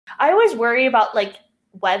I always worry about like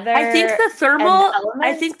weather I think the and the thermal, I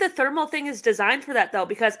elements. think the thermal thing is designed for that though,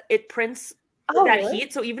 because it prints Oh, that really?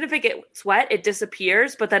 heat. So even if it gets wet, it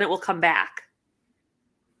disappears, but then it will come back.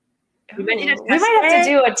 We might need to Ooh, we test might have to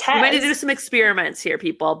it. do a We might need to do test. some experiments here,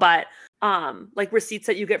 people. But like receipts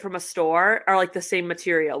that you get from a store are like the same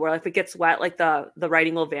material, where if it gets wet, like the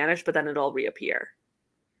writing will vanish, but then it'll reappear.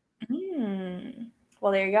 Hmm.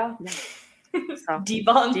 Well, there you go. Yeah. So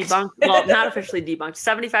Debunked. debunked. Well, not officially debunked.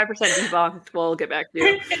 75% debunked. We'll get back to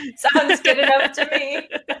you. Sounds good enough to me.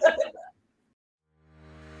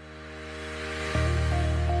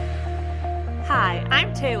 Hi,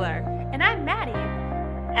 I'm Taylor. And I'm Maddie.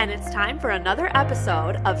 And it's time for another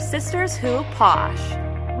episode of Sisters Who Posh.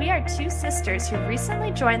 We are two sisters who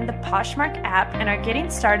recently joined the Poshmark app and are getting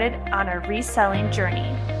started on our reselling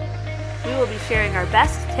journey, We will be sharing our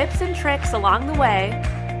best tips and tricks along the way,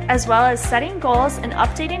 as well as setting goals and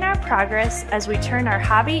updating our progress as we turn our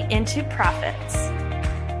hobby into profits.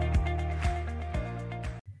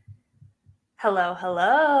 Hello,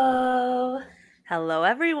 hello. Hello,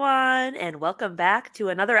 everyone, and welcome back to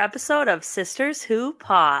another episode of Sisters Who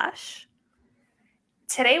Posh.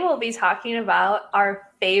 Today we'll be talking about our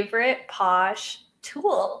favorite Posh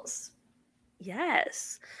tools.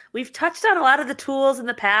 Yes, we've touched on a lot of the tools in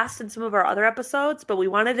the past in some of our other episodes, but we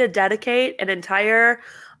wanted to dedicate an entire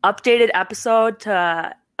updated episode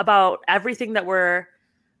to about everything that we're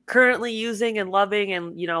currently using and loving,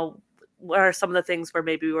 and what are some of the things where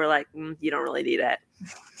maybe we were like, you don't really need it.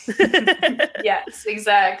 Yes,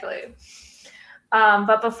 exactly.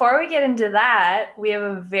 But before we get into that, we have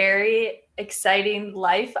a very exciting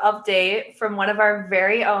life update from one of our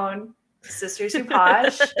very own Sisters Who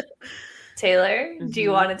Posh. Taylor, do you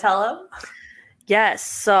want to tell them? Yes.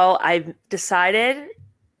 So I've decided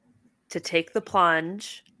to take the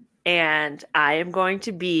plunge, and I am going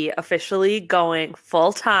to be officially going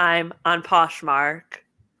full time on Poshmark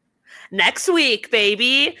next week,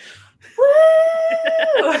 baby.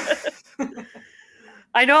 Woo!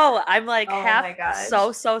 I know. I'm like Oh half my gosh.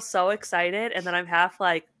 so excited, and then I'm half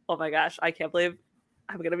like, oh my gosh, I can't believe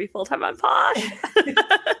I'm gonna be full time on Posh.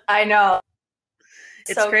 I know.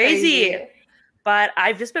 It's so crazy. But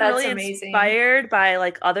I've just been really inspired by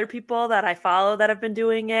like other people that I follow that have been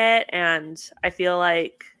doing it, and I feel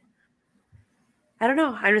like, I don't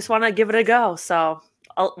know, I just want to give it a go. So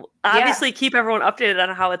I'll obviously keep everyone updated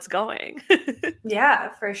on how it's going. Yeah,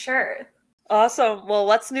 for sure. Awesome. Well,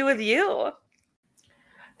 what's new with you?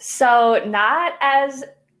 So not as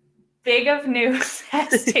big of news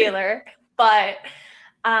as Taylor, but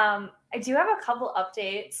I do have a couple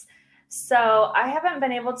updates. So I haven't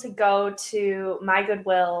been able to go to my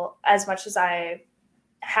Goodwill as much as I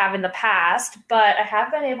have in the past, but I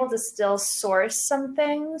have been able to still source some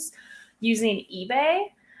things using eBay.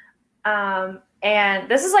 And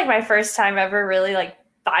this is like my first time ever really like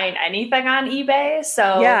buying anything on eBay.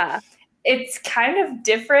 So yeah, it's kind of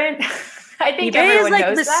different. I think eBay everyone is like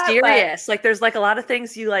knows mysterious. That, like there's like a lot of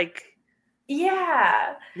things you like.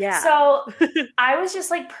 Yeah. Yeah. So I was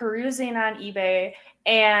just like perusing on eBay,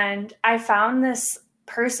 and I found this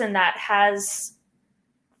person that has,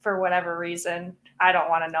 for whatever reason, I don't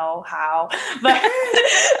want to know how, but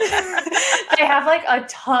they have like a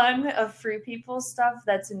ton of Free People stuff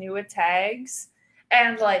that's new with tags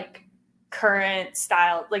and like current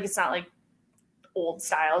style. Like it's not like old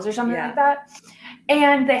styles or something like that.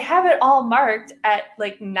 And they have it all marked at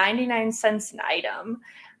like 99 cents an item.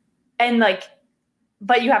 And like,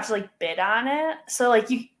 but you have to like bid on it. So like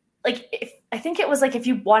I think it was like if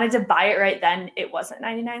you wanted to buy it right then, it wasn't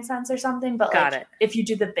 99 cents or something. But like if you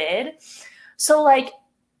do the bid, so like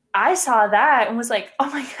I saw that and was like, oh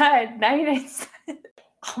my god, 99 cents.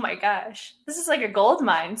 Oh my gosh, this is like a gold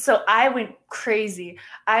mine. So I went crazy.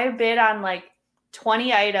 I bid on like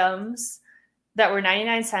 20 items that were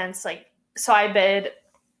 99 cents. Like, so I bid.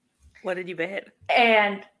 What did you bid?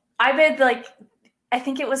 And I bid like, I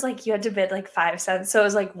think it was like you had to bid like 5 cents. So it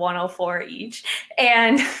was like 104 each.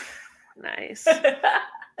 And nice.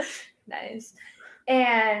 Nice.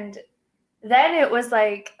 And then it was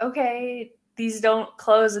like, okay, these don't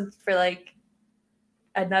close for like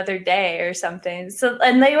another day or something. So,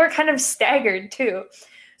 and they were kind of staggered too.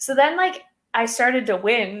 So then like I started to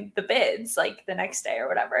win the bids like the next day or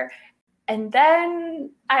whatever. And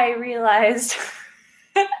then I realized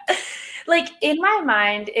like in my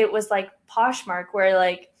mind, it was like Poshmark where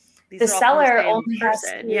like the seller only has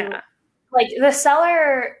to, like the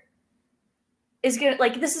seller is gonna,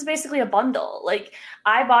 like, this is basically a bundle. Like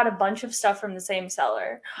I bought a bunch of stuff from the same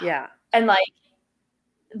seller. Yeah. And like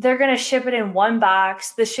they're gonna ship it in one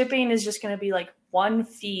box. The shipping is just gonna be like one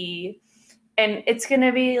fee. and it's going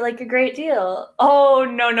to be like a great deal. Oh,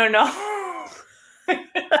 no.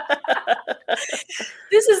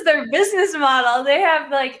 This is their business model. They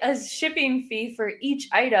have like a shipping fee for each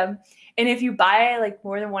item. And if you buy like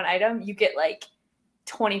more than one item, you get like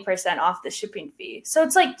 20% off the shipping fee. So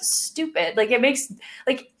it's like stupid. Like it makes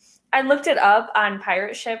like I looked it up on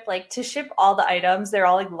Pirate Ship, like to ship all the items, they're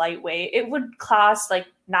all like lightweight. It would cost like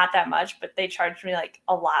not that much, but they charged me like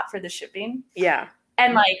a lot for the shipping. Yeah.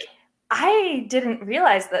 And like I didn't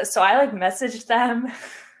realize this. So I like messaged them.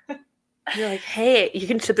 You're like, hey, you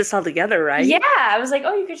can ship this all together, right? Yeah. I was like,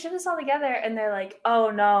 oh, you can ship this all together. And they're like,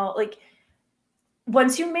 oh no, like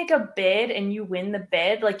once you make a bid and you win the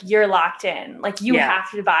bid, like you're locked in. Like you have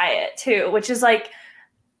to buy it too, which is like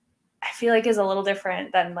I feel like is a little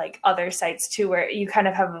different than like other sites too, where you kind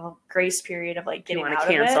of have a grace period of like getting out of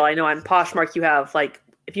it. I know on Poshmark you have like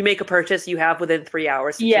if you make a purchase, you have within 3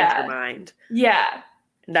 hours to change your mind. Yeah.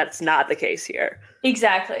 That's not the case here.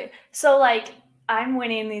 Exactly. So like I'm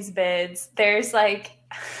winning these bids. There's like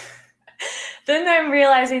then I'm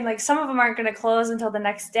realizing like some of them aren't going to close until the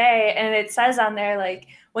next day, and it says on there like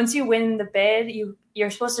once you win the bid, you're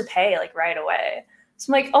supposed to pay like right away.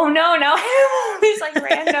 So I'm like, oh no, now I have all these like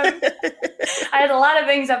random. I had a lot of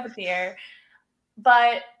things up in the air,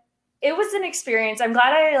 but it was an experience. I'm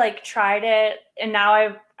glad I like tried it, and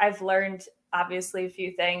now I've learned obviously a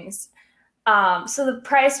few things. So the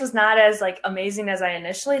price was not as like amazing as I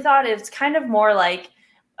initially thought. It's kind of more like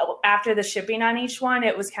after the shipping on each one,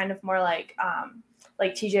 it was kind of more like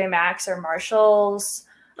TJ Maxx or Marshalls,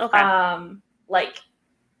 like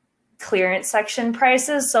clearance section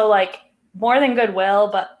prices. So like more than Goodwill,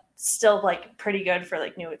 but still like pretty good for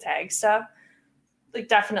like new tag stuff. Like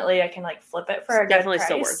definitely I can like flip it for a good price.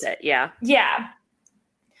 Still worth it. Yeah. Yeah.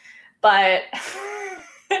 But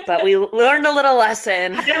we learned a little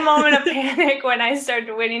lesson. I had a moment of panic when I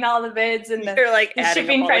started winning all the bids and You're like the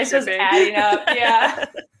shipping price was adding up. Yeah.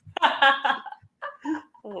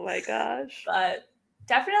 Oh my gosh. But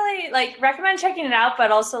definitely like recommend checking it out, but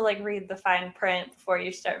also like read the fine print before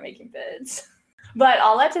you start making bids. But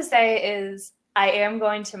all that to say is I am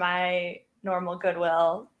going to my normal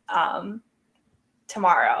Goodwill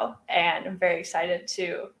tomorrow, and I'm very excited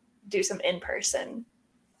to do some in-person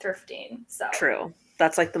thrifting. So true.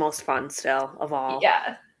 That's like the most fun still of all.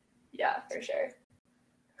 Yeah, for sure.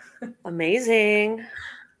 Amazing.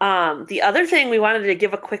 The other thing we wanted to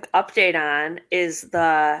give a quick update on is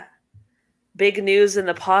the big news in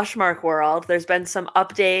the Poshmark world. There's been some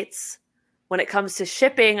updates when it comes to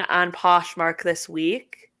shipping on Poshmark this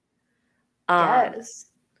week. Yes.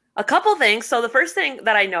 A couple things. So the first thing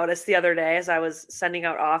that I noticed the other day as I was sending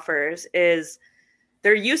out offers is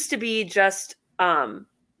there used to be just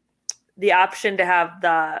the option to have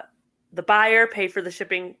the buyer pay for the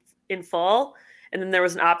shipping in full. And then there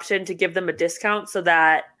was an option to give them a discount so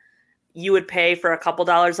that you would pay for a couple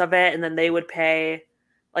dollars of it, and then they would pay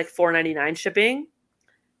like $4.99 shipping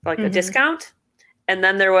for like a discount. And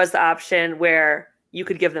then there was the option where you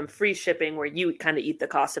could give them free shipping where you kind of eat the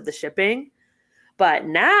cost of the shipping. But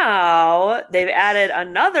now they've added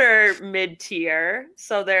another mid-tier.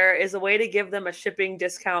 So there is a way to give them a shipping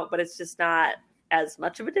discount, but it's just not as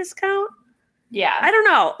much of a discount. Yeah. I don't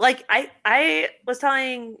know. Like I was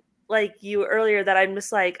telling like you earlier that I'm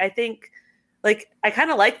just like, I think like I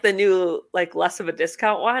kind of like the new like less of a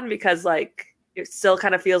discount one because like it still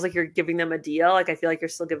kind of feels like you're giving them a deal. Like I feel like you're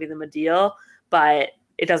still giving them a deal, but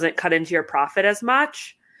it doesn't cut into your profit as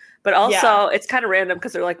much. But also it's kind of random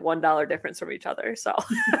because they're like $1 difference from each other. So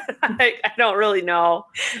I don't really know.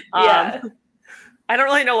 I don't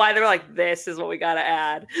really know why they're like, this is what we got to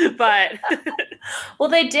add. But well,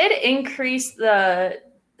 they did increase the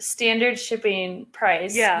standard shipping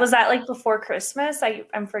price. Yeah. Was that like before Christmas?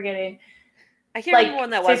 I'm forgetting. I can't remember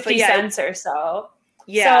when that was. 50 cents or so.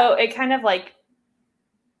 Yeah. So it kind of like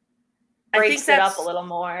breaks it up a little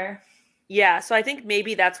more. Yeah. So I think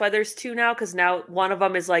maybe that's why there's two now, because now one of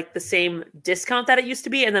them is like the same discount that it used to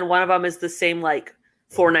be. And then one of them is the same like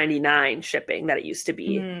 $4.99 shipping that it used to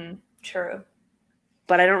be. True.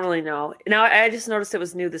 But I don't really know. Now I just noticed it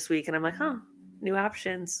was new this week and I'm like, new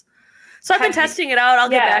options. So I've been testing it out. I'll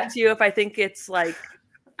get back to you if I think it's like,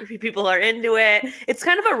 if people are into it. It's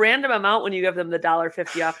kind of a random amount when you give them the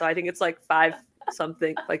 $1.50 off though. I think it's like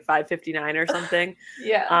 $5.59 or something.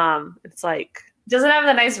 Yeah. It's like, doesn't have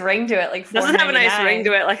the nice ring to it, like $4.99. Doesn't have a nice ring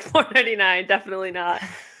to it, like $4.99. Definitely not.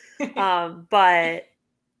 But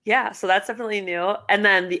yeah, so that's definitely new. And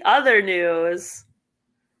then the other news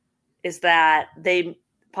is that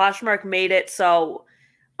Poshmark made it so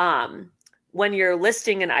when you're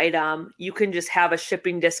listing an item, you can just have a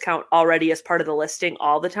shipping discount already as part of the listing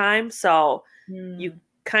all the time. So you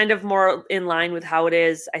kind of more in line with how it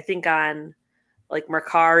is, I think, on like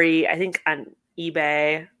Mercari, I think on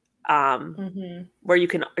eBay, where you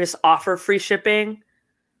can just offer free shipping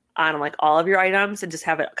on like all of your items and just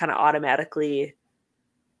have it kind of automatically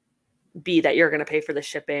be that you're going to pay for the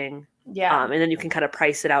shipping. Yeah. And then you can kind of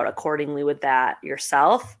price it out accordingly with that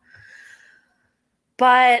yourself.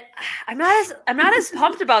 But I'm not as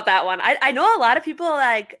pumped about that one. I know a lot of people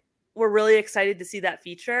like were really excited to see that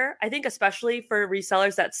feature. I think especially for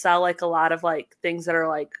resellers that sell like a lot of like things that are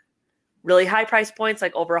like really high price points,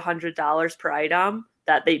 like over $100 per item,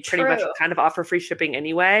 that they pretty much kind of offer free shipping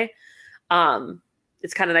anyway.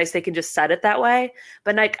 It's kind of nice they can just set it that way.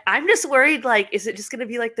 But like, I'm just worried, like, is it just going to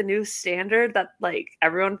be like the new standard that like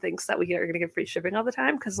everyone thinks that we are going to get free shipping all the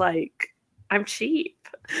time? Because like, I'm cheap.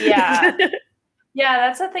 Yeah. Yeah,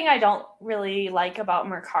 that's the thing I don't really like about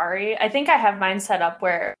Mercari. I think I have mine set up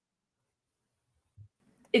where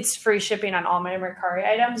it's free shipping on all my Mercari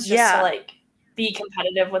items just to like be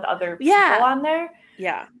competitive with other people on there.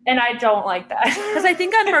 Yeah. And I don't like that. Because I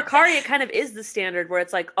think on Mercari, it kind of is the standard where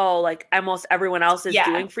it's like, oh, like almost everyone else is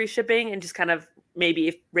doing free shipping and just kind of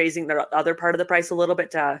maybe raising the other part of the price a little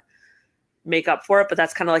bit to make up for it. But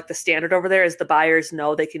that's kind of like the standard over there is the buyers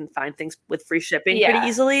know they can find things with free shipping pretty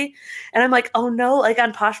easily. And I'm like, oh no, like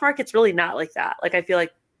on Poshmark, it's really not like that. Like I feel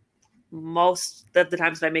like most of the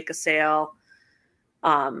times that I make a sale,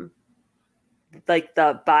 like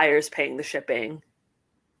the buyer's paying the shipping.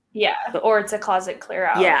 Yeah, or it's a closet clear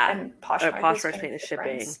out. Yeah, and Poshmark's paying the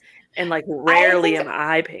shipping. And like rarely am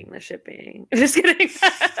I paying the shipping. Just kidding.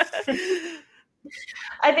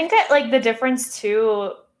 I think that like the difference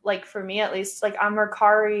too, like for me at least, like on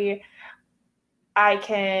Mercari, I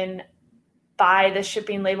can buy the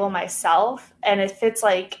shipping label myself. And if it's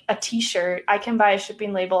like a t-shirt, I can buy a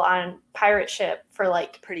shipping label on Pirate Ship for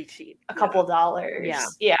like pretty cheap, a couple dollars.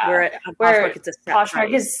 Yeah. Where Poshmark, it's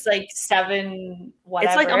Poshmark is like $7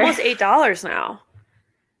 whatever. It's like almost $8 now.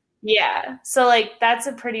 Yeah. So like that's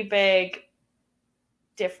a pretty big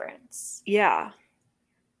difference. Yeah.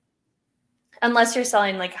 Unless you're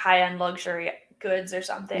selling like high-end luxury goods or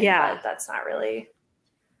something. Yeah. But that's not really.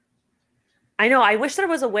 I know. I wish there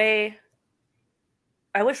was a way.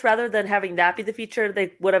 I wish rather than having that be the feature,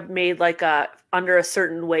 they would have made like under a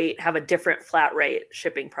certain weight, have a different flat rate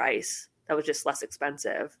shipping price that was just less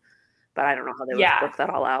expensive. But I don't know how they would work that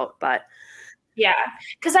all out. But yeah,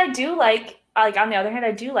 because I do like on the other hand,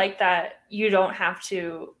 I do like that you don't have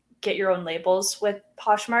to get your own labels with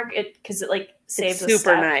Poshmark. Because it like saves a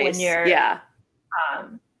step when you're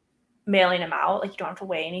mailing them out. Like you don't have to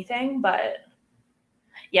weigh anything. But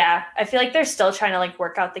yeah, I feel like they're still trying to like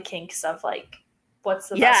work out the kinks of like what's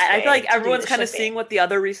the best way I feel like to everyone's kind of seeing what the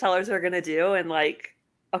other resellers are going to do and like,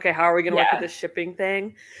 okay, how are we going to work with this shipping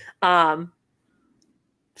thing?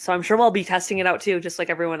 So I'm sure we'll be testing it out too, just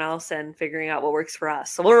like everyone else, and figuring out what works for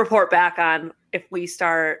us. So we'll report back on if we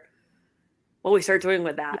start what we start doing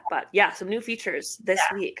with that. But yeah, some new features this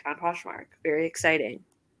week on Poshmark. Very exciting.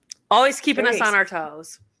 Always keeping us on our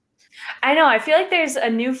toes. I know. I feel like there's a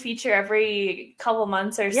new feature every couple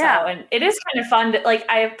months or so, and it is kind of fun. Like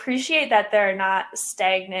I appreciate that they're not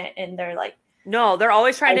stagnant in their like. No, they're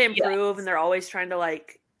always trying to improve, and they're always trying to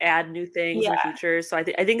like add new things and features. So I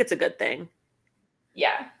think it's a good thing.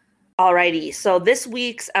 Yeah. Alrighty. So this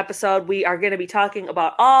week's episode, we are going to be talking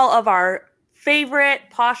about all of our favorite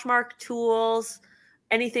Poshmark tools,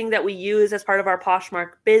 anything that we use as part of our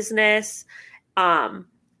Poshmark business.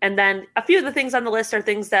 And then a few of the things on the list are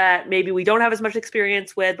things that maybe we don't have as much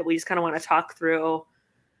experience with, but we just kind of want to talk through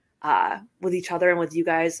with each other and with you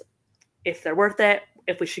guys if they're worth it,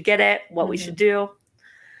 if we should get it, what we should do.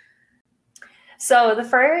 So the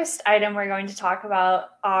first item we're going to talk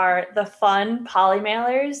about are the fun poly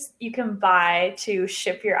mailers you can buy to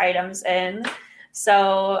ship your items in.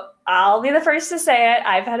 So I'll be the first to say it.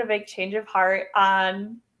 I've had a big change of heart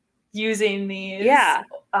on using these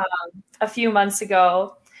a few months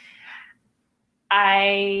ago.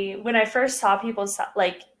 When I first saw people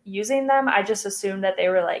like using them, I just assumed that they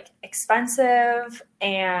were like expensive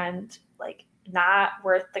and like not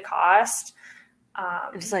worth the cost.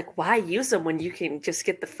 It's like, why use them when you can just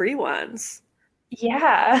get the free ones?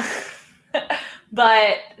 Yeah.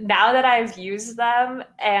 But now that I've used them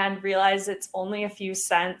and realized it's only a few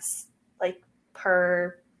cents like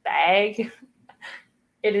per bag,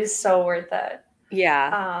 it is so worth it.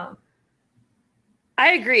 Yeah.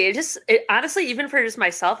 I agree. It honestly, even for just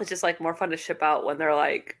myself, it's just like more fun to ship out when they're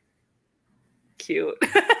like cute.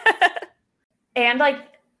 And like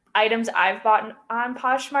items I've bought on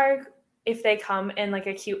Poshmark, if they come in like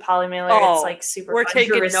a cute poly mailer, it's like super we're fun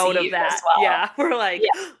taking to note of that. As well. Yeah. We're like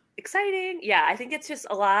exciting. Yeah. I think it's just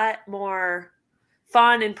a lot more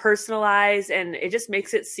fun and personalized, and it just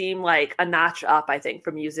makes it seem like a notch up, I think,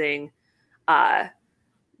 from using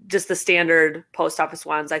just the standard post office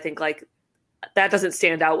ones. I think like that doesn't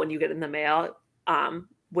stand out when you get in the mail,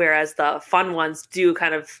 whereas the fun ones do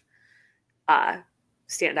kind of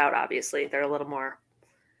stand out. Obviously, they're a little more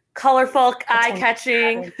colorful,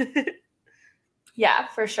 eye-catching. Yeah,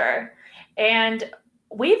 for sure. And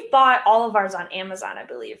we've bought all of ours on Amazon, I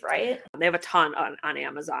believe, right? They have a ton on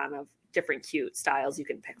Amazon of different cute styles you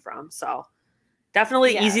can pick from. So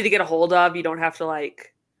definitely easy to get a hold of. You don't have to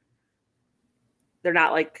like, they're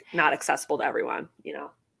not like not accessible to everyone, you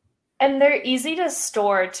know? And they're easy to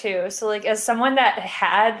store too. So like as someone that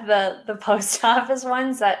had the post office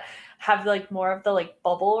ones that have like more of the like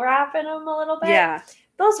bubble wrap in them a little bit. Yeah.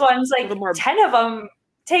 Those ones, like 10 of them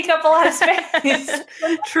take up a lot of space.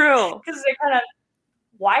 True. Because they're kind of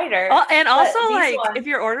wider. Oh, and also like if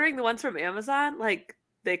you're ordering the ones from Amazon, like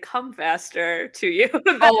they come faster to you.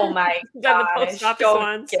 Oh my god! The post office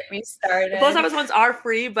ones. Get me started. The post office ones are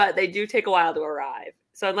free, but they do take a while to arrive.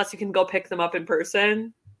 So unless you can go pick them up in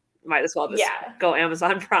person, might as well just go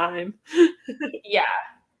Amazon Prime. Yeah.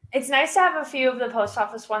 It's nice to have a few of the post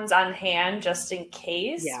office ones on hand just in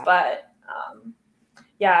case. Yeah. But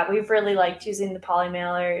we've really liked using the poly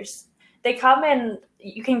mailers. They come in,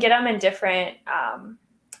 you can get them in different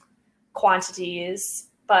quantities,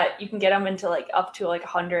 but you can get them into like up to like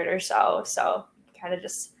 100 or so. So kind of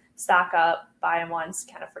just stock up, buy them once,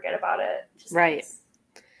 kind of forget about it. Right. Nice.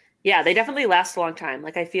 Yeah, they definitely last a long time.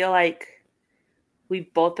 Like I feel like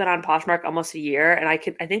we've both been on Poshmark almost a year, and I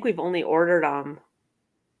think we've only ordered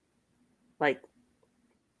like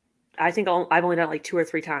I think I've only done it like 2 or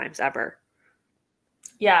 3 times ever.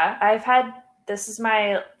 Yeah, this is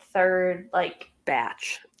my third like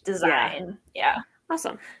batch design. Yeah.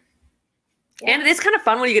 Awesome. Yeah. And it's kind of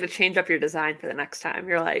fun when you get to change up your design for the next time.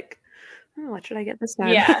 You're like, what should I get this time?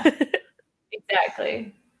 Yeah,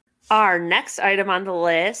 exactly. Our next item on the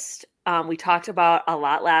list, we talked about a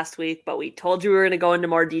lot last week, but we told you we were going to go into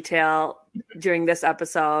more detail during this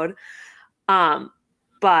episode.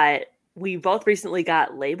 But we both recently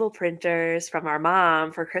got label printers from our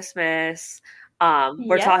mom for Christmas.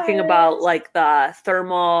 We're talking about like the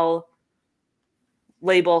thermal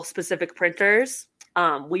label specific printers.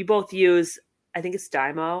 We both use, I think it's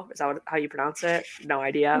Dymo. Is that how you pronounce it? No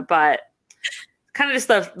idea, but kind of just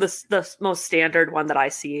the most standard one that I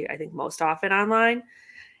see, I think, most often online.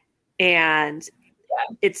 And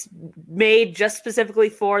it's made just specifically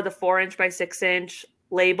for the 4-inch by 6-inch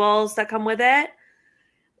labels that come with it.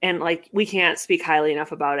 And like, we can't speak highly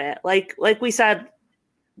enough about it. Like we said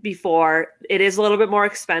before, it is a little bit more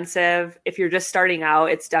expensive. If you're just starting out,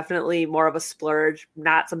 it's definitely more of a splurge,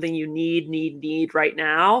 not something you need right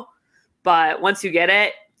now. But once you get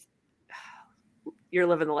it, you're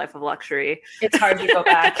living the life of luxury. It's hard to go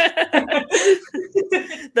back.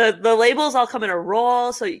 The labels all come in a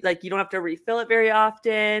roll, so like you don't have to refill it very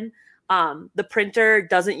often. The printer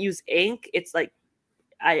doesn't use ink. It's like,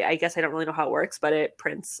 I guess I don't really know how it works, but it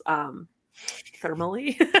prints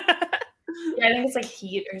thermally. Yeah, I think it's like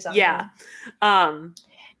heat or something. Yeah.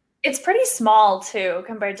 It's pretty small too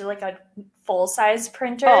compared to like a full-size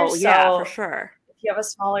printer. Oh, yeah, for sure. If you have a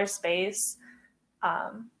smaller space,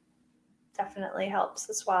 definitely helps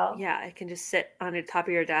as well. Yeah, it can just sit on the top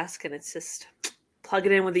of your desk and it's just plug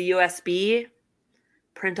it in with a USB,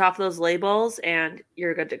 print off those labels, and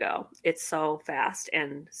you're good to go. It's so fast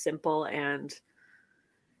and simple, and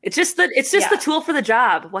it's just the tool for the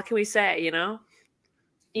job. What can we say, you know?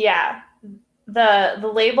 Yeah.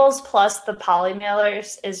 The labels plus the poly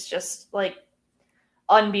mailers is just like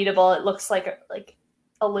unbeatable. It looks like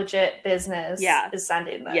a legit business is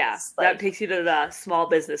sending this. Yeah, that takes you to the small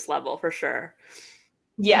business level for sure.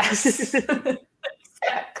 Yes.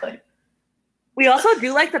 Exactly. We also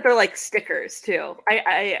do like that they're like stickers too.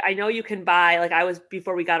 I know you can buy, like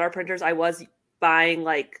before we got our printers, I was buying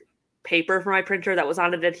like paper for my printer that was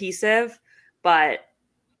on an adhesive, but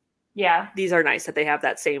yeah, these are nice that they have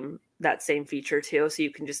that same feature too. So you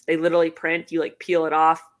can they literally print, you like peel it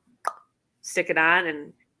off, stick it on,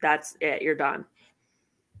 and that's it. You're done.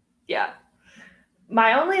 Yeah.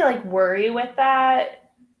 My only like worry with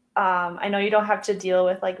that, I know you don't have to deal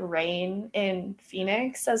with like rain in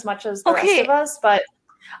Phoenix as much as the rest of us, but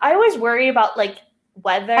I always worry about like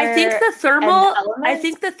weather. I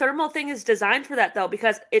think the thermal thing is designed for that though,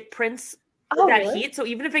 because it prints heat. So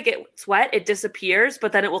even if it gets wet, it disappears,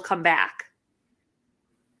 but then it will come back.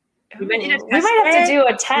 We might have to do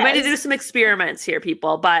a test. We might need to do some experiments here,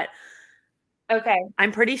 people, but okay.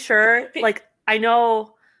 I'm pretty sure, like, I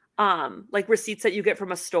know like receipts that you get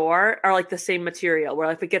from a store are like the same material,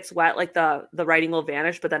 where if it gets wet, like the writing will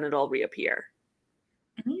vanish, but then it'll reappear.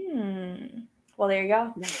 Well, there you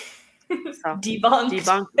go. Yeah. So,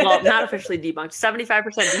 Debunked. Well, not officially debunked. 75%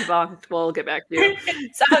 debunked. We'll get back to you.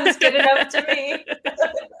 Sounds good enough to me.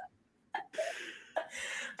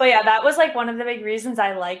 But yeah, that was like one of the big reasons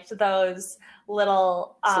I liked those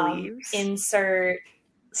little insert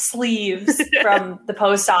sleeves from the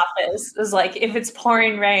post office. It was like, if it's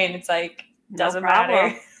pouring rain, it's like, doesn't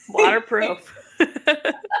matter. Waterproof.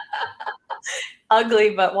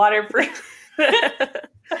 Ugly, but waterproof.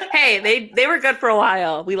 Hey, they were good for a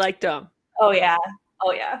while. We liked them. Oh yeah.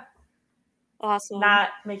 Awesome.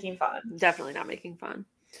 Not making fun. Definitely not making fun.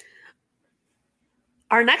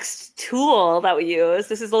 Our next tool that we use,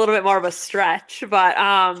 this is a little bit more of a stretch, but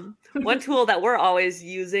one tool that we're always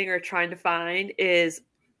using or trying to find is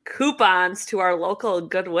coupons to our local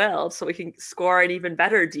Goodwill so we can score an even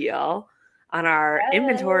better deal on our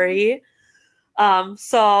inventory.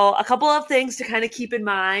 So a couple of things to kind of keep in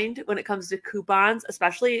mind when it comes to coupons,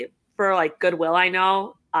 especially for like Goodwill. I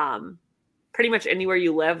know pretty much anywhere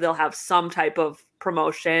you live, they'll have some type of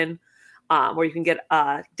promotion where you can get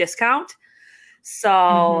a discount.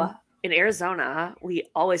 So in Arizona, we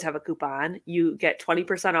always have a coupon. You get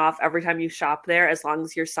 20% off every time you shop there, as long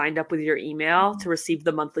as you're signed up with your email to receive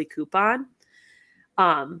the monthly coupon.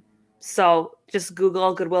 So just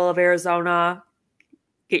Google Goodwill of Arizona,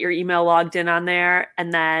 get your email logged in on there.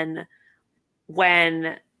 And then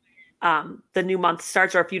when the new month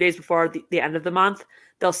starts, or a few days before the end of the month,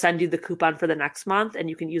 they'll send you the coupon for the next month, and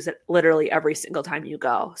you can use it literally every single time you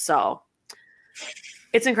go. So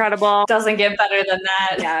it's incredible. Doesn't get better than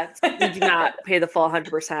that. Yeah, we do not pay the full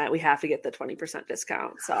 100%. We have to get the 20%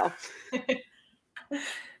 discount. So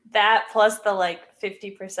that plus the like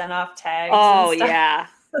 50% off tags. Oh yeah,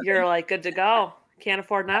 you're like good to go. Can't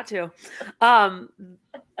afford not to.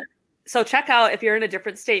 So check out if you're in a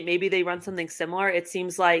different state. Maybe they run something similar. It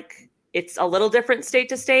seems like it's a little different state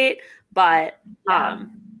to state, but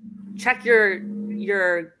check your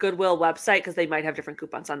Goodwill website because they might have different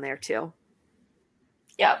coupons on there too.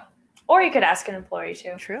 Yep. Or you could ask an employee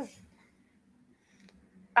too. True.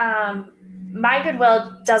 My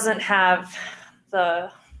Goodwill doesn't have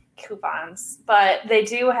the coupons, but they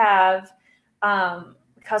do have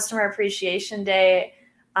Customer Appreciation Day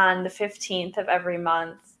on the 15th of every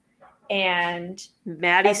month. And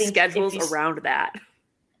Maddie schedules around that.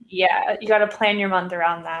 Yeah, you got to plan your month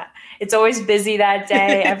around that. It's always busy that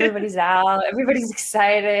day. Everybody's out. Everybody's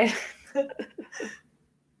excited.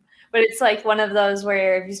 But it's like one of those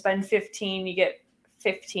where if you spend 15, you get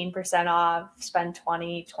 15% off, spend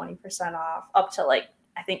 20% off, up to like,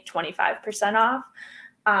 I think 25% off,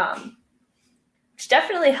 which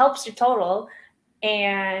definitely helps your total.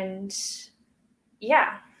 And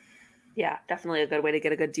yeah, definitely a good way to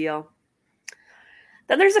get a good deal.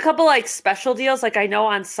 Then there's a couple like special deals. Like I know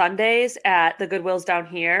on Sundays at the Goodwills down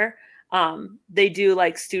here, they do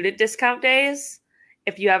like student discount days.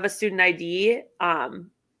 If you have a student ID,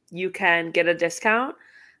 you can get a discount.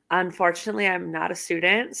 Unfortunately, I'm not a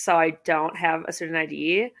student, so I don't have a student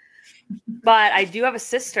ID, but I do have a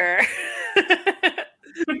sister.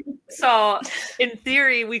 So in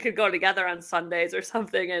theory, we could go together on Sundays or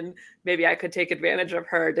something, and maybe I could take advantage of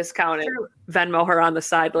her discount and Venmo her on the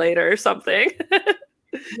side later or something.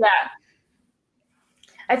 Yeah.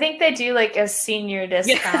 I think they do like a senior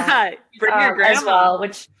discount bring your grandma as well,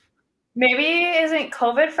 which maybe isn't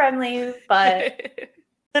COVID friendly, but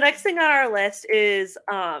the next thing on our list is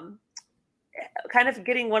kind of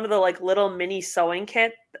getting one of the like little mini sewing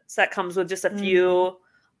kits that comes with just a few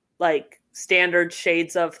like standard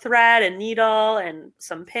shades of thread and needle and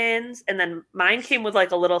some pins. And then mine came with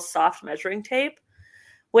like a little soft measuring tape,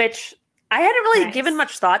 which I hadn't really given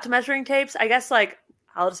much thought to measuring tapes. I guess like,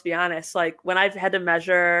 I'll just be honest, like when I've had to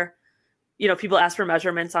measure, people ask for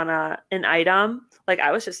measurements on an item, like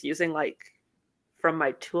I was just using like from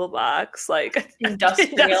my toolbox, like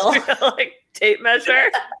industrial like tape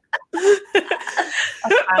measure. A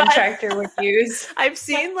contractor would use. I've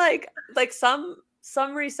seen like some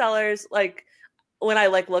resellers, like when I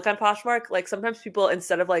like look on Poshmark, like sometimes people,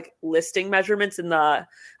 instead of like listing measurements in the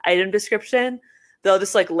item description, they'll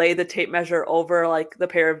just like lay the tape measure over like the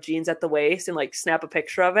pair of jeans at the waist and like snap a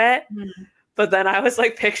picture of it. But then I was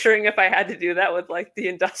like picturing if I had to do that with like the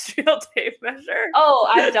industrial tape measure. Oh,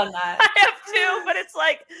 I've done that. I have too, but it's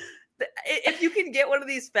like if you can get one of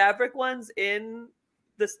these fabric ones in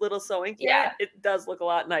this little sewing kit, it does look a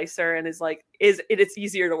lot nicer and it's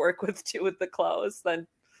easier to work with too with the clothes than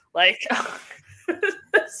like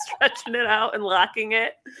stretching it out and locking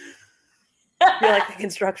it. You're like a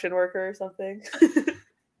construction worker or something.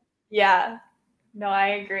 Yeah. No, I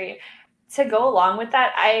agree. To go along with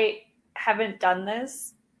that, I haven't done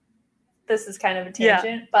this. This is kind of a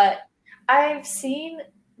tangent, but I've seen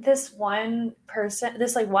this one person,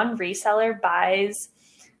 this like one reseller buys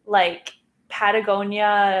like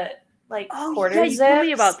Patagonia like Oh, quarter yeah, you told me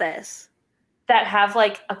zips about this. that have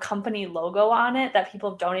like a company logo on it that people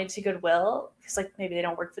have donated to Goodwill because like maybe they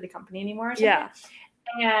don't work for the company anymore or something. Yeah.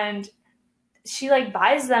 And she like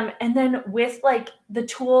buys them and then with like the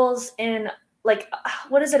tools in like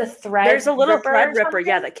what is it, a thread There's a little ripper thread or ripper,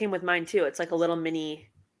 yeah, something? that came with mine too. It's like a little mini.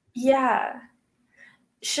 Yeah.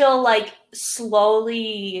 She'll like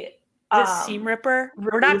slowly Is it seam ripper?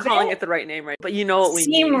 We're not remove calling it. it the right name, right? But you know what we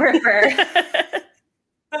Seam mean. ripper.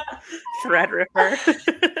 Thread ripper.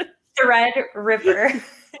 Thread ripper.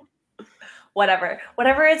 Whatever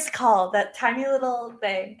it's called, that tiny little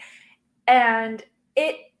thing. And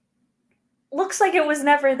it looks like it was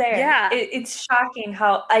never there. Yeah. It's shocking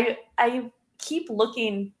how I keep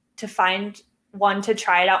looking to find one to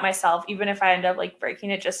try it out myself, even if I end up like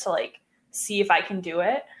breaking it just to like see if I can do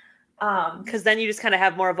it. Because then you just kind of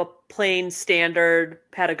have more of a plain standard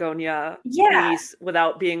Patagonia piece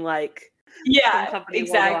without being like some company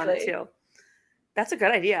exactly. logo on it too. That's a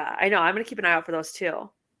good idea. I know. I'm going to keep an eye out for those too.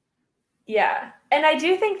 Yeah. And I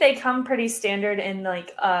do think they come pretty standard in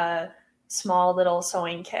like a small little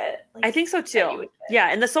sewing kit. Like, I think so too. Yeah.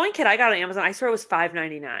 And the sewing kit I got on Amazon, I swear it was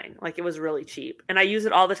 $5.99. Like it was really cheap. And I use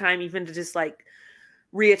it all the time, even to just like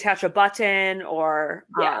reattach a button or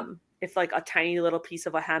if like a tiny little piece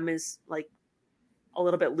of a hem is like a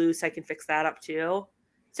little bit loose, I can fix that up too.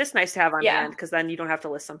 It's just nice to have on hand because then you don't have to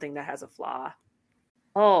list something that has a flaw.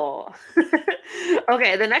 Oh,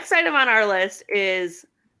 okay. The next item on our list is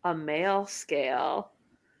a male scale.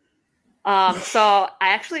 So I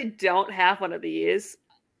actually don't have one of these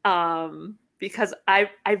because I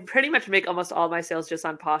pretty much make almost all my sales just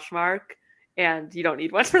on Poshmark, and you don't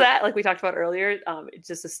need one for that. Like we talked about earlier, it's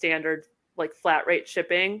just a standard like flat rate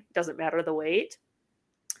shipping. Doesn't matter the weight.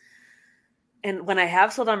 And when I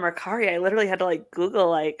have sold on Mercari, I literally had to like Google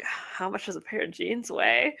like how much does a pair of jeans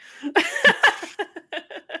weigh.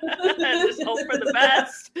 And just hope for the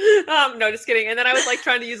best. No, just kidding. And then I was like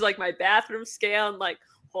trying to use like my bathroom scale and like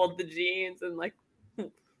hold the jeans and like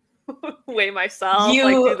weigh myself, like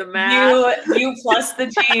do the math. You plus the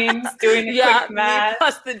jeans, doing the quick math. Me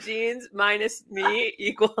plus the jeans minus me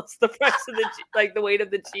equals the price of the the weight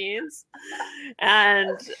of the jeans.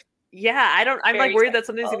 And yeah, I'm like worried that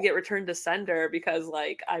something's gonna get returned to sender because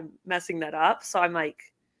like I'm messing that up. So I'm like,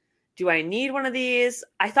 do I need one of these?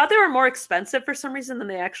 I thought they were more expensive for some reason than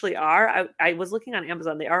they actually are. I was looking on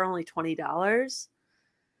Amazon. They are only $20.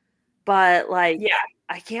 But like,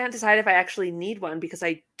 I can't decide if I actually need one because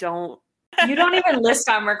I don't. You don't even list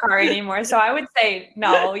on Mercari anymore. So I would say,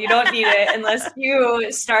 no, you don't need it unless you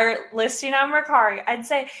start listing on Mercari. I'd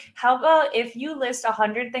say, how about if you list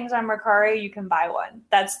 100 things on Mercari, you can buy one.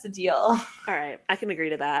 That's the deal. All right. I can agree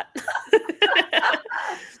to that.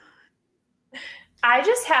 I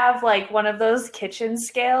just have like one of those kitchen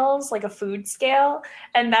scales, like a food scale,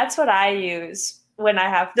 and that's what I use when I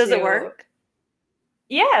have to. Does it work?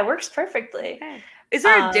 Yeah, it works perfectly. Okay. Is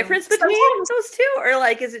there a difference between those two, or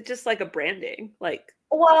like is it just like a branding? Like,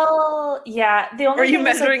 well, yeah. The only are you thing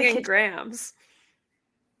measuring is, like, in grams?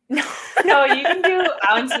 No, you can do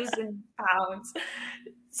ounces and pounds.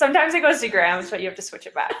 Sometimes it goes to grams, but you have to switch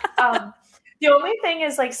it back. The only thing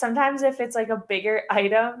is like sometimes if it's like a bigger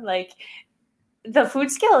item, like the food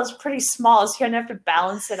scale is pretty small, so you're gonna have to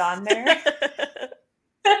balance it on there.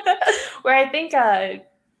 Where I think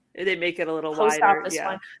they make it a little wider.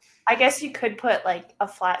 One, I guess you could put like a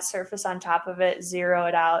flat surface on top of it, zero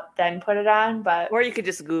it out, then put it on. But or you could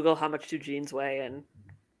just Google how much do jeans weigh and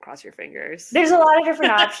cross your fingers. There's a lot of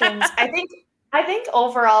different options. I think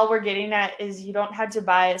overall we're getting at is you don't have to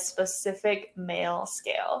buy a specific male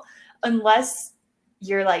scale unless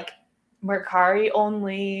you're like Mercari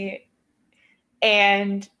only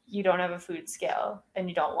and you don't have a food scale and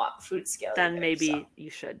you don't want food scale. Then maybe you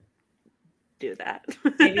should do that.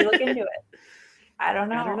 Maybe look into it. I don't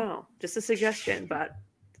know. Just a suggestion, but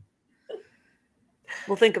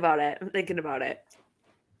we'll think about it. I'm thinking about it.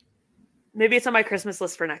 Maybe it's on my Christmas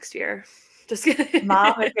list for next year. Just kidding.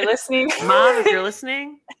 Mom, if you're listening. Mom, if you're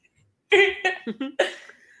listening.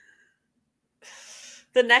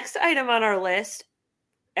 The next item on our list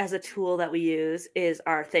as a tool that we use is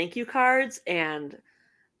our thank you cards and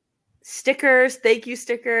stickers, thank you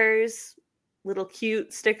stickers, little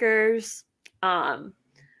cute stickers.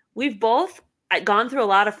 We've both gone through a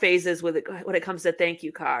lot of phases with it when it comes to thank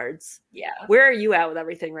you cards. Yeah. Where are you at with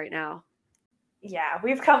everything right now? Yeah,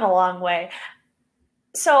 we've come a long way.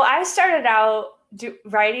 So I started out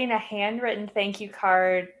writing a handwritten thank you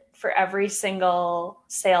card for every single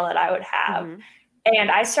sale that I would have. Mm-hmm.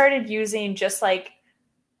 And I started using just like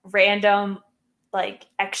random like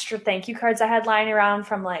extra thank you cards I had lying around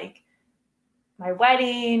from like my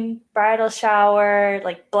wedding, bridal shower,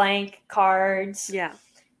 like blank cards. Yeah.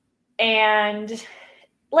 And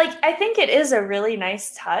like, I think it is a really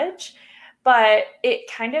nice touch, but it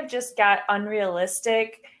kind of just got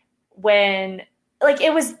unrealistic when like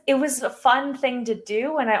it was a fun thing to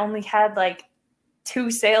do when I only had like 2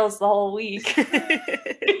 sales the whole week.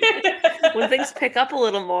 When things pick up a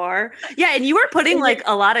little more. Yeah, and you were putting like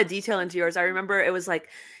a lot of detail into yours. I remember it was like,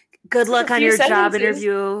 good luck on your job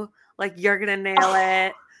interview. Like, you're going to nail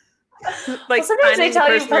it. Like, sometimes they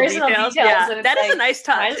tell you personal details. Yeah, that is a nice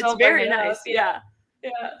touch. It's very nice. Yeah.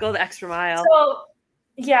 Go the extra mile. So,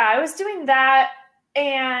 yeah, I was doing that.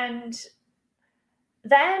 And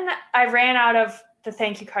then I ran out of the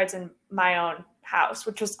thank you cards in my own house,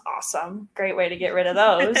 which was awesome. Great way to get rid of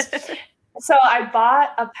those. So I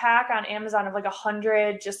bought a pack on Amazon of like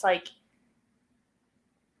 100 just like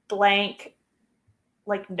blank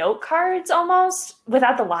like note cards almost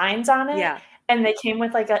without the lines on it. Yeah. And they came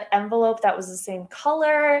with like an envelope that was the same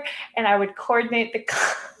color, and I would coordinate the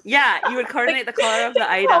Yeah, you would coordinate the color of the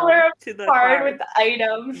item to the card with the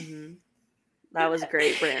item. Mm-hmm. That was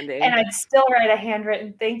great branding. And I'd still write a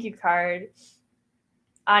handwritten thank you card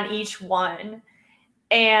on each one.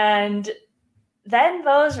 And then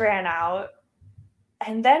those ran out.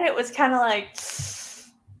 And then it was kind of like,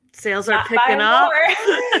 sales are picking up.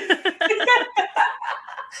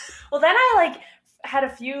 Well, then I like had a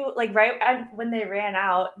few like when they ran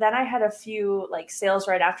out, then I had a few like sales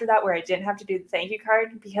right after that where I didn't have to do the thank you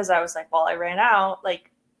card because I was like, well, I ran out. Like,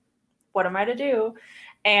 what am I to do?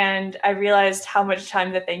 And I realized how much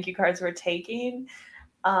time the thank you cards were taking.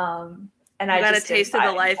 And I got just a taste of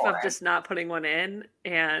the life of just not putting one in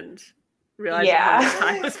and realizing how much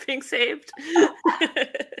time was being saved.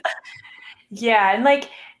 Yeah. And like,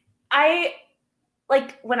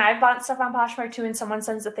 when I bought stuff on Poshmark too and someone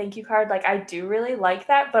sends a thank you card, like I do really like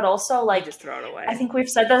that, but also like just throw it away. I think we've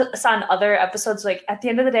said this on other episodes, like at the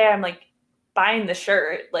end of the day, I'm like buying the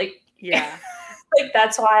shirt. Like, yeah. Like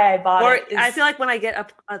that's why I bought it. I feel like when I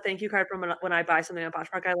get a thank you card from when I buy something on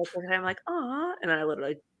Poshmark, I look at it, I'm like, aw, and then I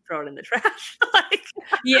literally throw it in the trash. Like,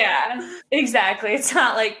 yeah, exactly. It's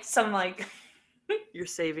not like some like you're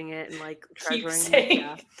saving it and like treasuring it.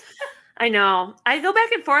 Yeah. I know. I go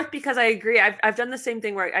back and forth because I agree. I've done the same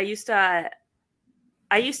thing where I used to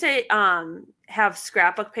have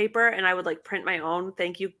scrapbook paper and I would like print my own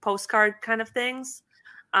thank you postcard kind of things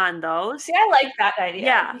on those. See, I like that idea.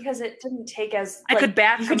 Yeah. Because it didn't take as I could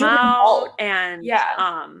batch them out and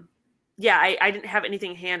I didn't have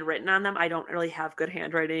anything handwritten on them. I don't really have good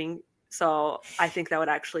handwriting. So I think that would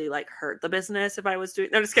actually like hurt the business if I was doing.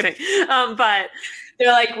 No, I'm just kidding. But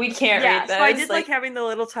they're like, we can't read this. So I did like having the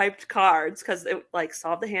little typed cards because it like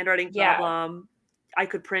solved the handwriting problem. I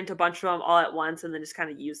could print a bunch of them all at once and then just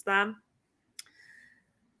kind of use them.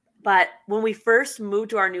 But when we first moved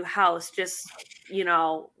to our new house, just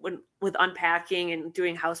with unpacking and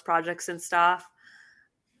doing house projects and stuff,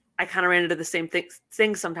 I kind of ran into the same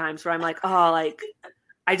thing sometimes where I'm like, oh, like.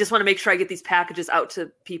 I just want to make sure I get these packages out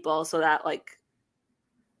to people so that like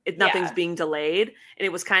nothing's being delayed. And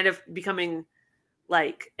it was kind of becoming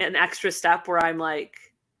like an extra step where I'm like,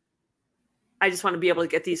 I just want to be able to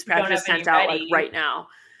get these packages sent out like right now.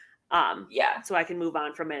 So I can move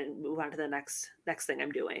on from it and move on to the next thing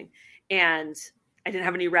I'm doing. And I didn't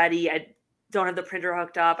have any ready. I don't have the printer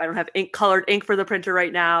hooked up. I don't have colored ink for the printer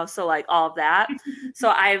right now. So like all of that. So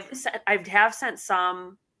I have sent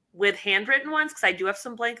some with handwritten ones because I do have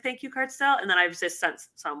some blank thank you cards still, and then I've just sent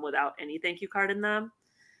some without any thank you card in them,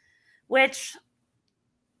 which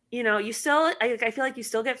you still I feel like you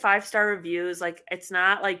still get 5-star reviews. Like it's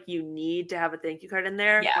not like you need to have a thank you card in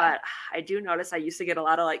there, but I do notice I used to get a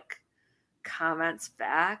lot of like comments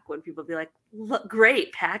back when people be like, look,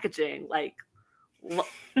 great packaging, like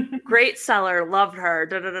great seller, loved her,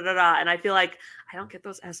 da da da da da. And I feel like I don't get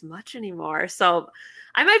those as much anymore. So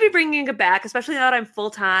I might be bringing it back, especially now that I'm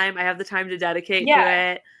full time. I have the time to dedicate to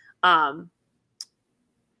it. I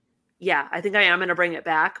think I am going to bring it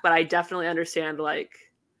back, but I definitely understand like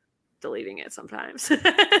deleting it sometimes.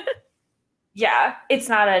 Yeah, it's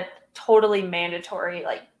not a totally mandatory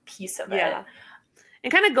like piece of it.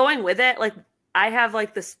 And kind of going with it, like I have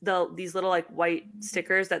like these little like white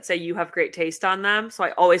stickers that say you have great taste on them. So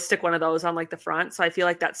I always stick one of those on like the front. So I feel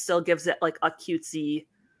like that still gives it like a cutesy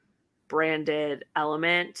branded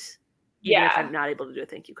element, even if I'm not able to do a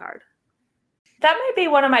thank you card. That might be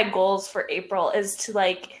one of my goals for April is to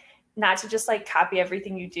like, not to just like copy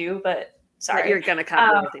everything you do, but sorry. You're going to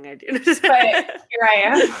copy everything I do. But here I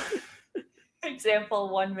am. Example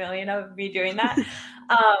 1 million of me doing that.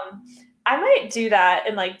 I might do that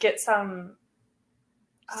and like get some.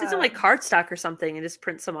 Just do some like cardstock or something and just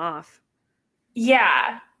print some off.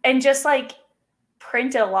 Yeah, and just like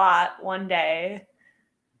print a lot one day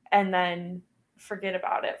and then forget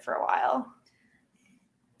about it for a while.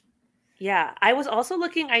 Yeah, I was also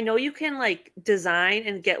looking, I know you can like design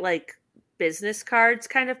and get like business cards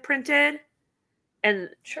kind of printed, and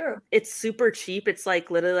True. it's super cheap. It's like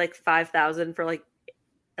literally like 5,000 for like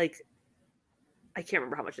I can't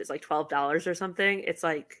remember how much it is, like $12 or something. It's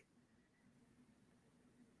like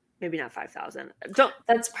maybe not 5,000. Don't.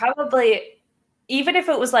 That's probably, even if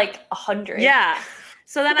it was like 100. Yeah.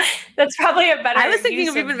 So then that's probably a better. I was thinking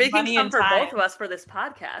of even making money some and for time. both of us for this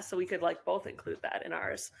podcast, so we could like both include that in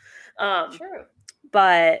ours. True.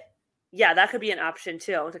 But yeah, that could be an option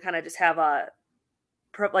too, to kind of just have a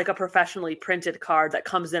professionally printed card that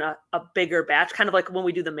comes in a bigger batch, kind of like when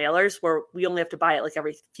we do the mailers, where we only have to buy it like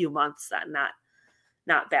every few months, then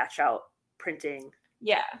not batch out printing.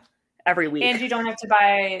 Yeah. Every week. And you don't have to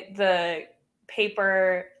buy the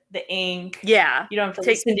paper, the ink. Yeah. You don't have to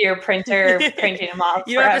listen to your printer printing them off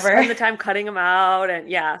you don't forever. have to spend the time cutting them out. And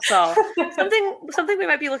yeah, so something we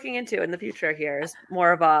might be looking into in the future here is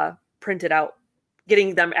more of a printed out,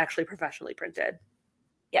 getting them actually professionally printed.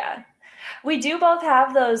 Yeah. We do both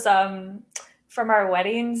have those from our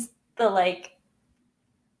weddings, the like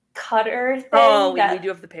cutter thing. Oh, we do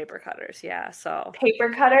have the paper cutters. Yeah. So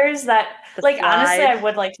paper cutters that like slide. Honestly, I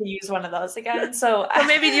would like to use one of those again. So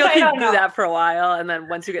maybe you can do that for a while, and then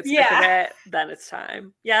once you get sick of it, then it's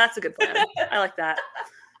time. Yeah, that's a good plan. I like that.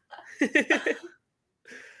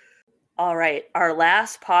 All right. Our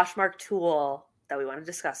last Poshmark tool that we want to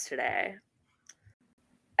discuss today,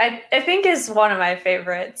 I think is one of my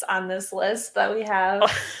favorites on this list that we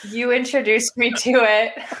have. You introduced me to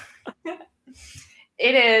it.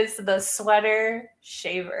 It is the sweater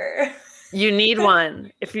shaver. You need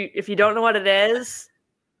one. If you don't know what it is,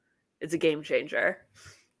 it's a game changer.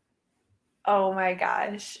 Oh my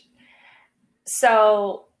gosh.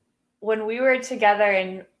 So when we were together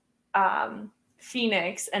in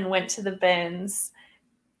Phoenix and went to the bins,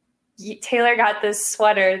 Taylor got this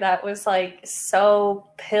sweater that was like so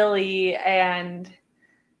pilly and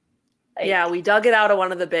like, yeah, we dug it out of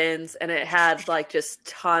one of the bins and it had like just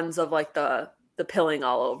tons of like the pilling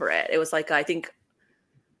all over it. It was like, I think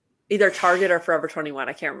either Target or Forever 21.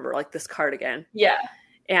 I can't remember, like this cardigan. Yeah.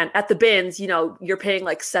 And at the bins, you're paying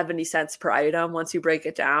like 70 cents per item once you break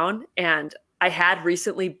it down. And I had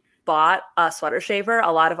recently bought a sweater shaver.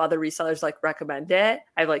 A lot of other resellers like recommend it.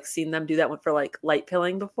 I've like seen them do that one for like light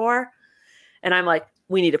pilling before. And I'm like,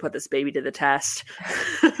 we need to put this baby to the test.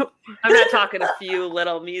 I'm not talking a few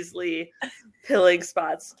little measly pilling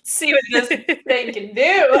spots. See what this thing can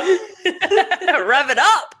do. Rev it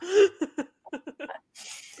up.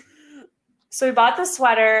 So we bought the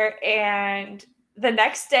sweater, and the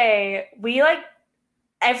next day we like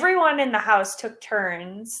everyone in the house took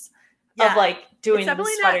turns of like doing the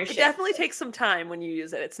sweater shaver. It definitely takes some time when you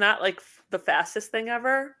use it. It's not like the fastest thing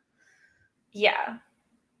ever. Yeah.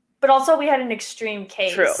 But also we had an extreme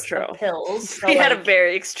case of pills. So we had a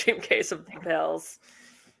very extreme case of pills.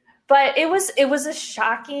 But it was a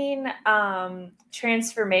shocking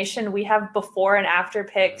transformation. We have before and after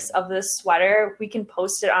pics of this sweater. We can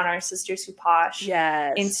post it on our Sisters Who Posh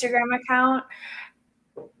Instagram account.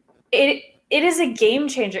 It is a game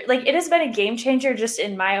changer. Like, it has been a game changer just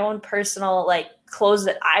in my own personal like clothes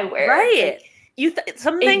that I wear. Right. Like,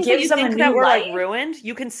 some things that you think that were life. like ruined,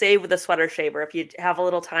 you can save with a sweater shaver if you have a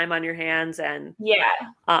little time on your hands. And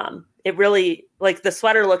it really, like, the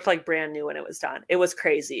sweater looked like brand new when it was done. It was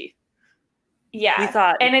crazy. Yeah. We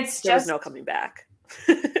thought and it's there was no coming back.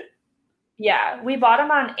 Yeah. We bought them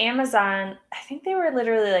on Amazon. I think they were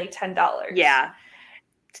literally like $10. Yeah.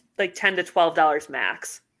 Like $10 to $12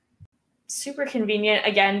 max. Super convenient.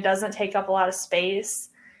 Again, doesn't take up a lot of space.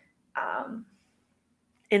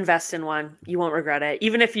 Invest in one. You won't regret it.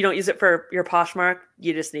 Even if you don't use it for your Poshmark,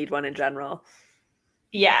 you just need one in general.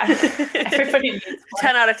 Yeah. Everybody needs one.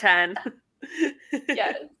 10 out of 10.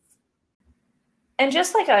 Yes. And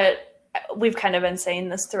just like we've kind of been saying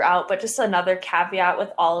this throughout, but just another caveat with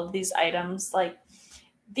all of these items, like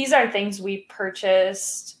these are things we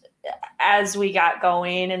purchased as we got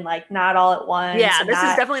going and like not all at once. Yeah, this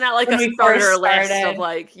is definitely not like a starter list of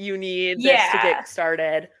like, you need this to get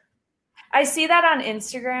started. I see that on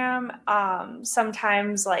Instagram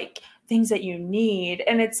sometimes, like things that you need.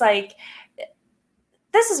 And it's like,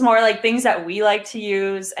 this is more like things that we like to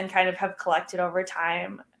use and kind of have collected over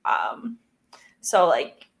time. So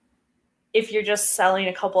like, if you're just selling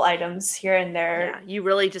a couple items here and there, Yeah, you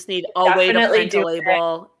really just need a way to definitely print a do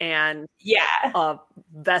label and yeah, a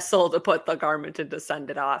vessel to put the garment in to send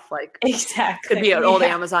it off. Like, exactly. could be an old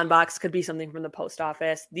Yeah. Amazon box, could be something from the post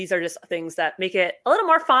office. These are just things that make it a little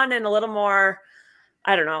more fun and a little more,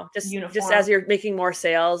 I don't know, just Uniform. as you're making more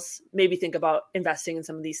sales, maybe think about investing in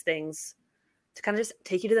some of these things to kind of just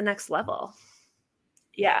take you to the next level.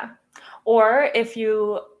 Yeah. Or if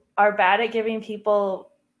you are bad at giving people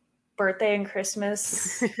birthday and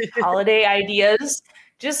Christmas holiday ideas,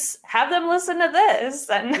 just have them listen to this.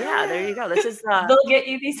 And yeah, there you go. This is they'll get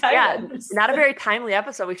you these items. Not a very timely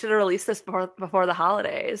episode. We should have released this before the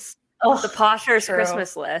holidays. Oh, the Poshers true.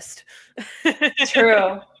 Christmas list.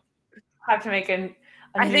 True. Have to make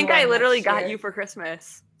I think I literally got you for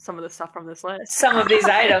Christmas some of the stuff from this list. Some of these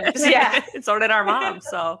items, yeah. So did our mom.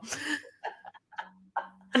 So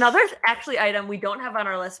another actually item we don't have on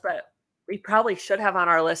our list, but we probably should have on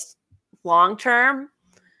our list long term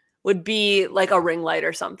would be like a ring light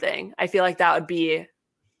or something. I feel like that would be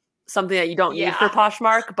something that you don't need for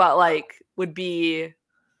Poshmark, but like would be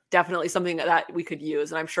definitely something that we could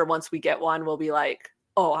use. And I'm sure once we get one, we'll be like,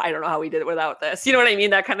 oh, I don't know how we did it without this. You know what I mean?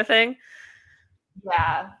 That kind of thing.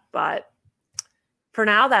 Yeah. But for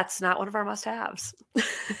now, that's not one of our must-haves.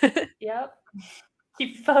 Yep.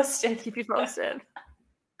 Keep you posted. Keep you posted.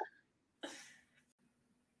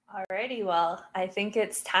 Alrighty, well, I think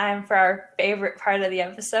it's time for our favorite part of the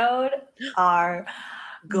episode, our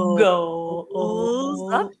goals.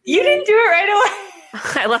 You didn't do it right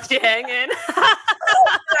away. I left you hanging.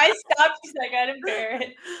 I stopped because I got embarrassed.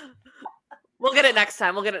 We'll get it next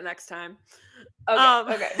time.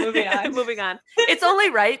 Okay, moving on. Moving on. It's only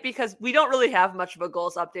right because we don't really have much of a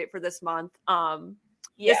goals update for this month.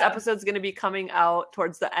 This episode's going to be coming out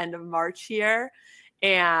towards the end of March here.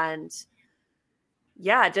 And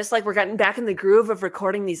yeah, just like we're getting back in the groove of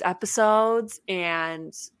recording these episodes.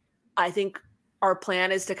 And I think our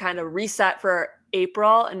plan is to kind of reset for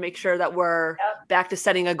April and make sure that we're back to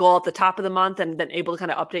setting a goal at the top of the month and then able to kind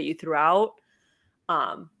of update you throughout.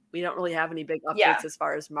 We don't really have any big updates as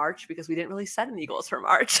far as March because we didn't really set any goals for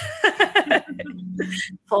March.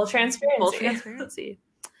 Full transparency.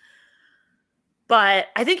 But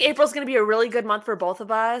I think April's going to be a really good month for both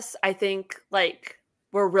of us. I think like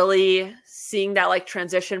we're really seeing that like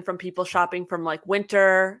transition from people shopping from like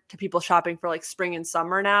winter to people shopping for like spring and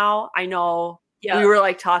summer now. I know we were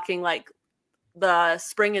like talking like the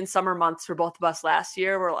spring and summer months for both of us last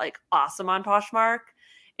year were like awesome on Poshmark.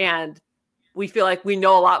 And we feel like we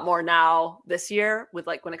know a lot more now this year with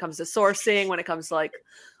like when it comes to sourcing, when it comes to like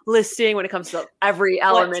listing, when it comes to every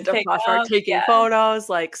element of Poshmark, taking photos.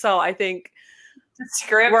 Like, so I think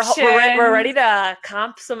we're ready to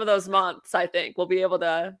comp some of those months. I think we'll be able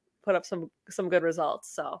to put up some good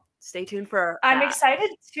results. So stay tuned for I'm excited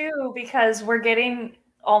too because we're getting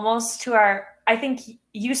almost to I think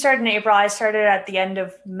you started in April. I started at the end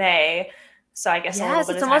of May. So I guess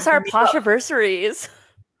it's almost our Poshiversaries.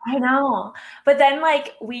 I know. But then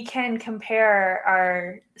like we can compare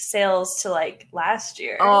our sales to like last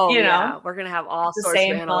year. Oh, you know? We're going to have all sorts of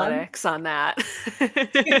analytics on that.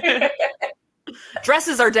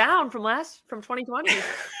 Dresses are down from 2020.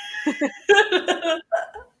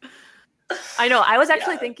 I know. I was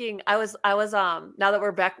actually thinking I was now that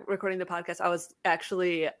we're back recording the podcast, I was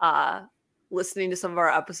actually listening to some of our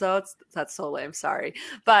episodes. That's so lame, sorry.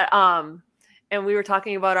 But and we were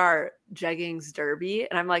talking about our jeggings derby,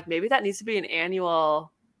 and I'm like, maybe that needs to be an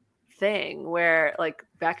annual thing where like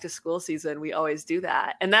back to school season, we always do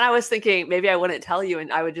that. And then I was thinking maybe I wouldn't tell you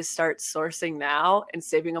and I would just start sourcing now and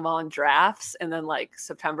saving them all in drafts. And then like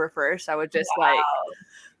September 1st, I would just like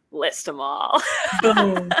list them all.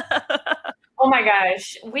 Boom. Oh my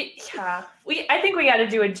gosh. I think we got to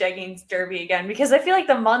do a jeggings derby again because I feel like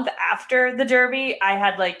the month after the derby, I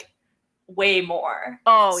had like way more.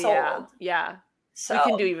 Oh, sold. Yeah. So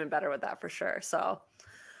we can do even better with that for sure. So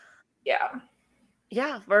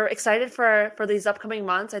yeah, we're excited for these upcoming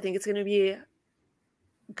months. I think it's going to be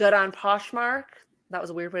good on Poshmark. That was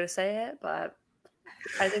a weird way to say it, but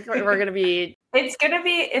I think we're going to be. It's going to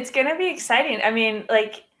be exciting. I mean,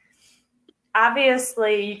 like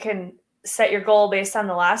obviously you can set your goal based on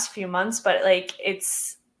the last few months, but like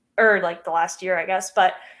like the last year, I guess,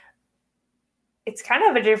 but it's kind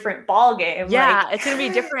of a different ball game. Yeah, like, it's going to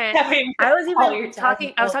be different. I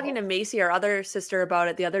was talking to Macy, our other sister, about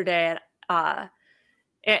it the other day,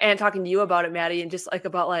 and talking to you about it, Maddie, and just like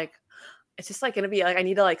about like it's just like going to be like I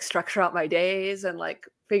need to like structure out my days and like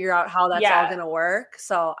figure out how that's all going to work.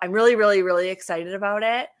 So I'm really, really, really excited about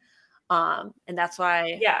it. And that's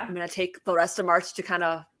why I'm going to take the rest of March to kind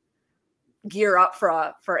of gear up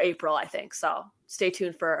for April, I think. So stay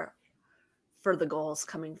tuned for for the goals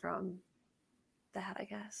coming from that, I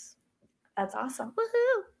guess. That's awesome.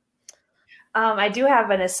 Woohoo! I do have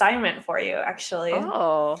an assignment for you, actually.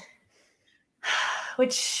 Oh.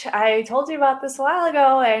 Which I told you about this a while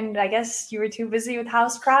ago, and I guess you were too busy with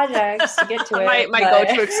house projects to get to it. My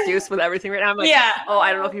go-to excuse with everything right now. I'm like, yeah. Oh,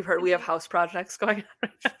 I don't know if you've heard, we have house projects going on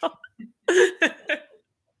right now.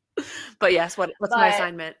 But yes, what's my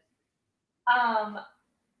assignment?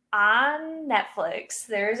 On Netflix,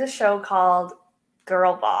 there's a show called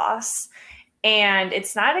Girl Boss, and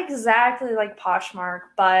it's not exactly like Poshmark,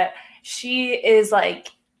 but she is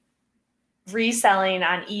like reselling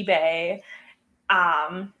on eBay,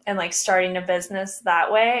 and like starting a business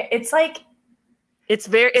that way. It's like it's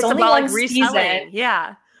about like reselling.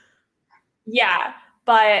 Yeah. Yeah.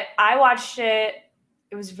 But I watched it.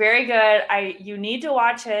 It was very good. You need to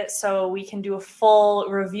watch it so we can do a full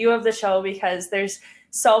review of the show, because there's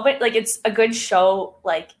so much, like, it's a good show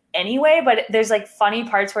like anyway, but there's like funny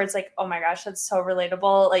parts where it's like, oh my gosh, that's so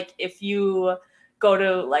relatable. Like if you go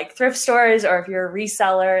to like thrift stores or if you're a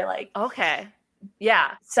reseller, like. Okay.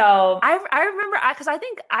 Yeah. So I remember, because I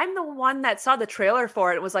think I'm the one that saw the trailer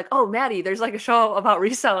for it. It was like, oh, Maddie, there's like a show about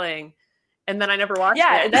reselling. And then I never watched it.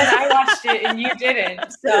 Yeah, then I watched it and you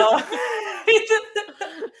didn't. So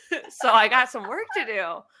so I got some work to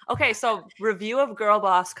do. Okay, so review of Girl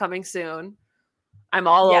Boss coming soon. I'm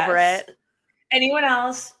all over it. Anyone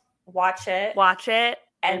else, watch it. Watch it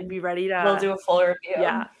and be ready to... We'll do a full review.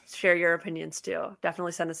 Yeah, share your opinions too.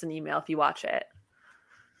 Definitely send us an email if you watch it.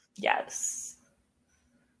 Yes.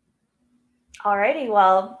 Alrighty,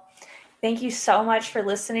 well, thank you so much for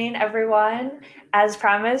listening, everyone. As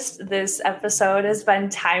promised, this episode has been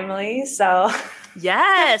timely, so...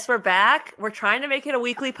 Yes, we're back. We're trying to make it a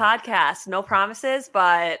weekly podcast. No promises,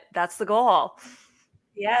 but that's the goal.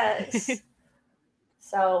 Yes.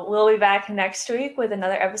 So we'll be back next week with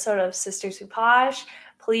another episode of Sisters Who Posh.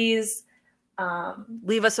 Please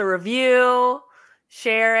leave us a review,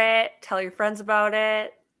 share it, tell your friends about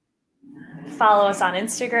it. Follow us on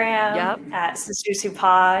Instagram at Sisters Who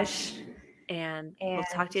Posh. And we'll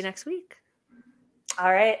talk to you next week.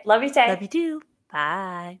 All right. Love you, Tay. Love you too.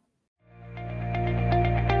 Bye.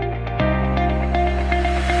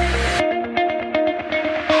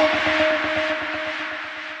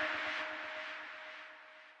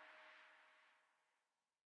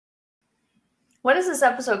 What is this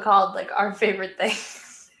episode called? Like our favorite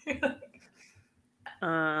things?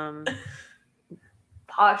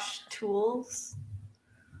 Posh tools.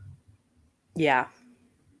 Yeah.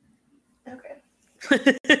 Okay.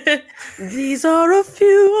 These are a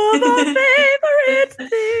few of our favorite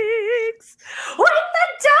things. When the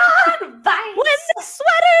dawn bites. When the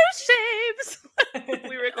sweater shaves.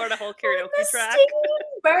 We record a whole karaoke track.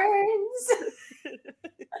 Burns.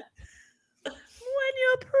 When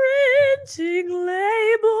you're printing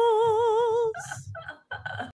labels.